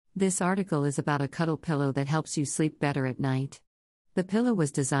This article is about a cuddle pillow that helps you sleep better at night. The pillow was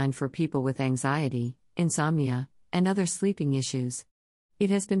designed for people with anxiety, insomnia, and other sleeping issues. It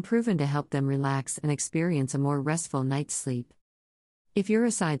has been proven to help them relax and experience a more restful night's sleep. If you're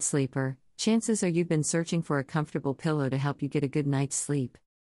a side sleeper, chances are you've been searching for a comfortable pillow to help you get a good night's sleep.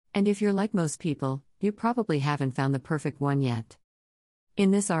 And if you're like most people, you probably haven't found the perfect one yet.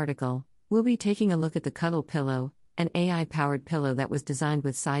 In this article, we'll be taking a look at the Cuddle Pillow, an AI-powered pillow that was designed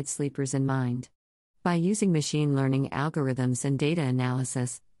with side sleepers in mind. By using machine learning algorithms and data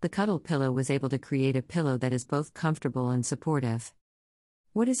analysis, the Cuddle Pillow was able to create a pillow that is both comfortable and supportive.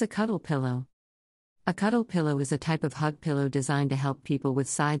 What is a cuddle pillow? A cuddle pillow is a type of hug pillow designed to help people with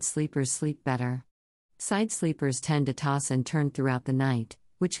side sleepers sleep better. Side sleepers tend to toss and turn throughout the night,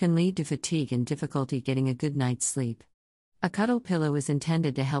 which can lead to fatigue and difficulty getting a good night's sleep. A cuddle pillow is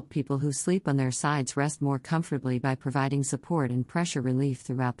intended to help people who sleep on their sides rest more comfortably by providing support and pressure relief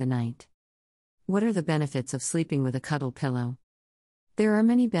throughout the night. What are the benefits of sleeping with a cuddle pillow? There are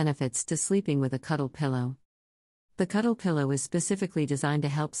many benefits to sleeping with a cuddle pillow. The cuddle pillow is specifically designed to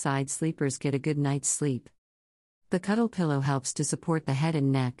help side sleepers get a good night's sleep. The cuddle pillow helps to support the head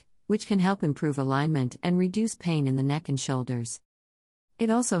and neck, which can help improve alignment and reduce pain in the neck and shoulders.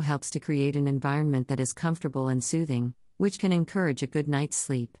 It also helps to create an environment that is comfortable and soothing, which can encourage a good night's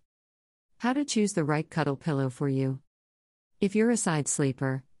sleep. How to choose the right cuddle pillow for you? If you're a side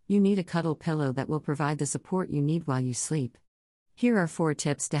sleeper, you need a cuddle pillow that will provide the support you need while you sleep. Here are 4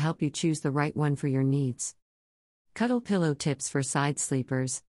 tips to help you choose the right one for your needs. Cuddle pillow tips for side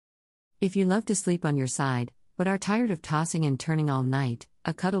sleepers. If you love to sleep on your side, but are tired of tossing and turning all night,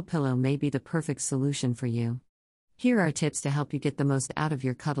 a cuddle pillow may be the perfect solution for you. Here are tips to help you get the most out of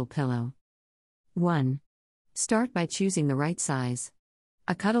your cuddle pillow. 1. Start by choosing the right size.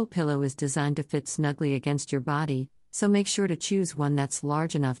 A cuddle pillow is designed to fit snugly against your body, so make sure to choose one that's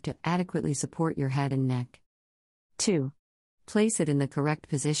large enough to adequately support your head and neck. 2. Place it in the correct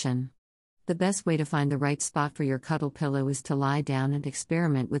position. The best way to find the right spot for your cuddle pillow is to lie down and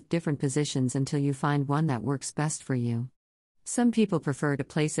experiment with different positions until you find one that works best for you. Some people prefer to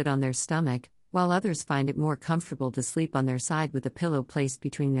place it on their stomach, while others find it more comfortable to sleep on their side with the pillow placed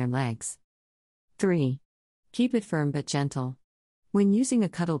between their legs. 3. Keep it firm but gentle. When using a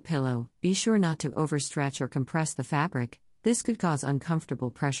cuddle pillow, be sure not to overstretch or compress the fabric. This could cause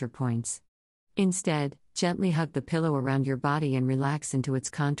uncomfortable pressure points. Instead, gently hug the pillow around your body and relax into its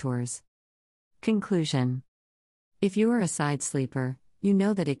contours. Conclusion. If you are a side sleeper, you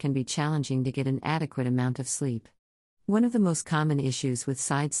know that it can be challenging to get an adequate amount of sleep. One of the most common issues with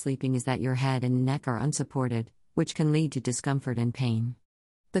side sleeping is that your head and neck are unsupported, which can lead to discomfort and pain.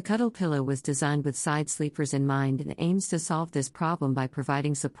 The cuddle pillow was designed with side sleepers in mind and aims to solve this problem by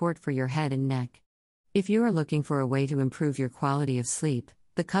providing support for your head and neck. If you are looking for a way to improve your quality of sleep,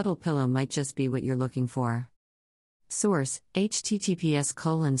 the cuddle pillow might just be what you're looking for. Source: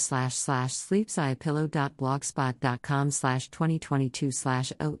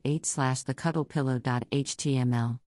 https://sleepsciapillow.blogspot.com/2022/08/thecuddlepillow.html